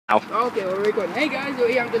Okay, well, we're recording. Hey guys,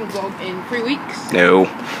 we haven't done a vlog in 3 weeks. No.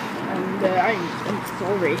 And I'm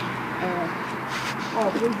sorry.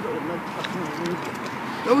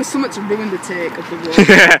 There's always something to ruin the take of the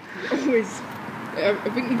vlog. Always. I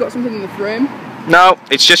think you got something in the frame. No,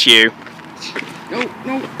 it's just you. No.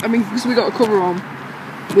 I mean, because we got a cover on,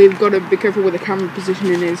 we've got to be careful where the camera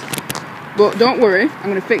positioning is. But don't worry, I'm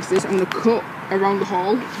going to fix this. I'm going to cut around the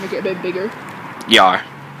hall to make it a bit bigger. Yeah.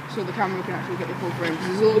 So the camera can actually get the full frame. Because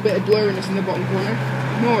there's a little bit of blurriness in the bottom corner.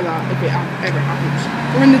 Ignore that if it ever happens.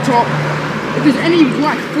 Or in the top. If there's any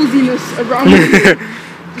black fuzziness around it,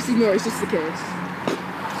 just ignore it. It's just the case.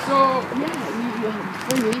 So yeah, we had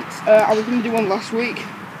 3 weeks. I was going to do one last week,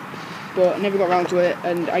 but I never got around to it,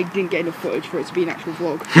 and I didn't get enough footage for it to be an actual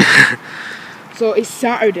vlog. So it's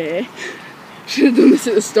Saturday. Should have done this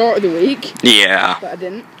at the start of the week. Yeah. But I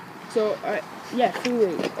didn't. So yeah, 3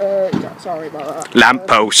 weeks. Sorry about that.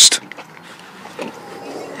 Lamppost.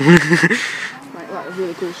 Right, that was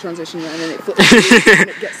really cool transition there, and then it flips and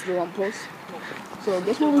it gets to the lamppost. So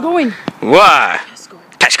guess where we're going? What?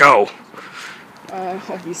 Tesco.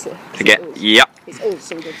 Obviously. Yep. It's always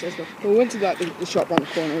so good, Tesco. We went to the shop around the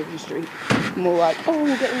corner of the street, and we're like, oh,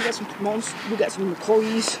 we'll get some monsters, we'll get some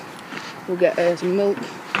McCoys, we'll get some milk.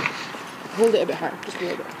 Hold it a bit higher, just a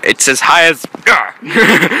little bit. It's as high as.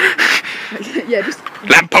 Yeah, just.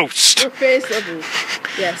 Lamppost. Your face level.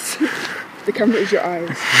 Yes. The camera is your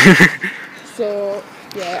eyes. So,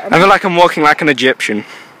 yeah. I feel like I'm walking like an Egyptian.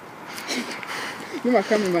 You're my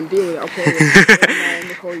cameraman, deal with it, I'll call you.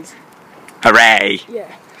 McCoys. Hooray.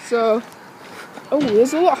 Yeah, so. Oh,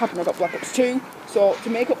 there's a lot happening. I got Black Ops 2. So, to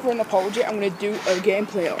make up for an apology, I'm going to do a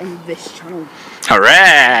gameplay on this channel.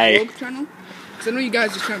 Hooray. Vlog channel. Because I know you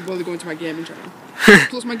guys just can't bother going to my gaming channel.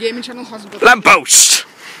 Plus, my gaming channel hasn't got. Lamppost!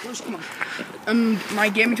 Come on. My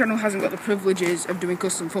gaming channel hasn't got the privileges of doing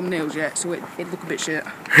custom thumbnails yet, so it'd look a bit shit.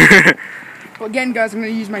 But again, guys, I'm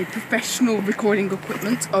going to use my professional recording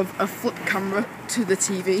equipment of a flip camera to the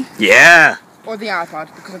TV. Yeah! Or the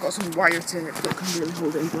iPad, because I've got some wire tape that can really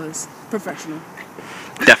hold it in place. Professional.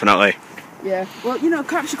 Definitely. Yeah. Well, you know,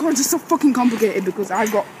 capture cards are so fucking complicated because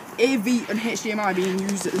I've got AV and HDMI being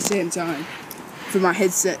used at the same time. For my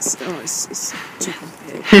headsets, it's too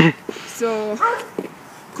complicated. So,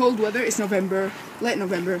 cold weather, it's November, late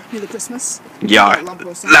November, nearly Christmas. Yeah.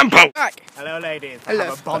 Lamppost. Hello ladies, Hello. I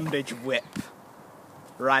have a bondage whip.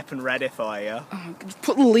 Ripe and ready for you. Oh, just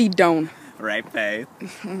put the lead down. Right, babe.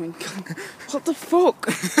 Oh my god. What the fuck?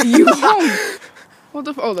 Are you home? What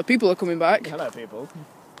the oh, the people are coming back. Hello people.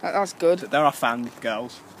 That's good. They're our fan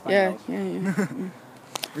girls. Yeah. We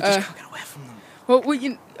just can't get away from them. Well,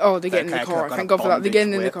 they're getting in the car. Thank God for that. They're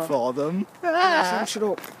getting in the car. For them. Shut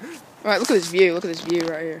up. Right, look at this view. Look at this view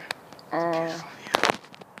right here. Oh.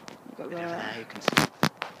 Look at that. You can see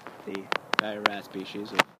the very rare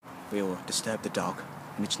species of. We will disturb the dog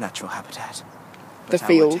in its natural habitat. The But I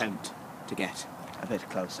field. will attempt to get a bit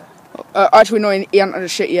closer. Actually, no, he hasn't had a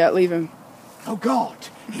shit yet. Leave him. Oh God!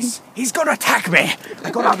 He's gonna attack me!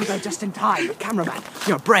 I got out of there just in time. Cameraman,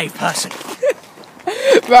 you're a brave person.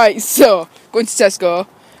 Right, so going to Tesco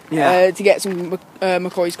Yeah. to get some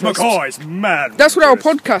McCoy's crisps. McCoy's man. That's what our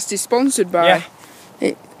podcast is sponsored by.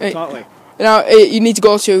 Yeah. Totally. Now you need to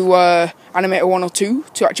go to Animator 102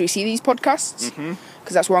 to actually see these podcasts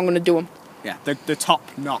because that's where I'm going to do them. Yeah, the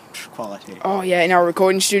top-notch quality. Oh yeah, in our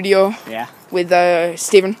recording studio. Yeah. With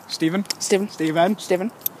Stephen. Stephen. He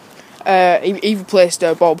replaced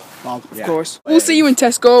Bob. Of course. We'll see you in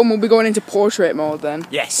Tesco and we'll be going into portrait mode then.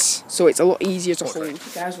 Yes. So it's a lot easier to hold.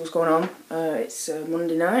 Guys, what's going on? It's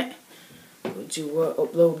Monday night. I'm going to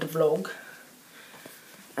upload the vlog.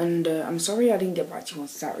 And I'm sorry I didn't get back to you on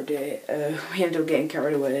Saturday. We ended up getting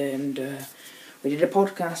carried away and we did a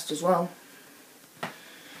podcast as well.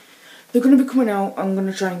 They're going to be coming out. I'm going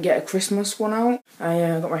to try and get a Christmas one out.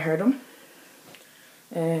 I got my hair done.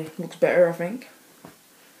 Looks better, I think.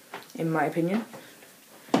 In my opinion.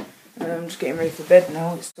 I'm just getting ready for bed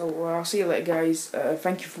now. So I'll see you later, guys.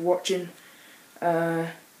 Thank you for watching.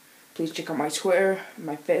 Please check out my Twitter,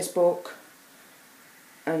 my Facebook.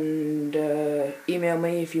 And email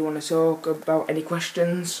me if you want to talk about any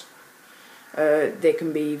questions. They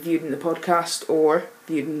can be viewed in the podcast or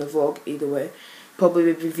viewed in the vlog, either way.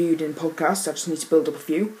 Probably be viewed in podcast, I just need to build up a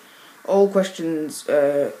few. All questions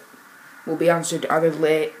will be answered either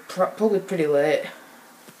late, probably pretty late.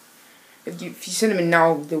 If you send them in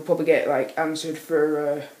now, they'll probably get like answered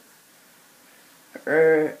for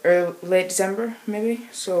late December, maybe.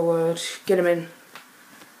 So get them in,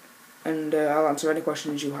 and I'll answer any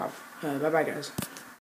questions you have. Bye bye, guys.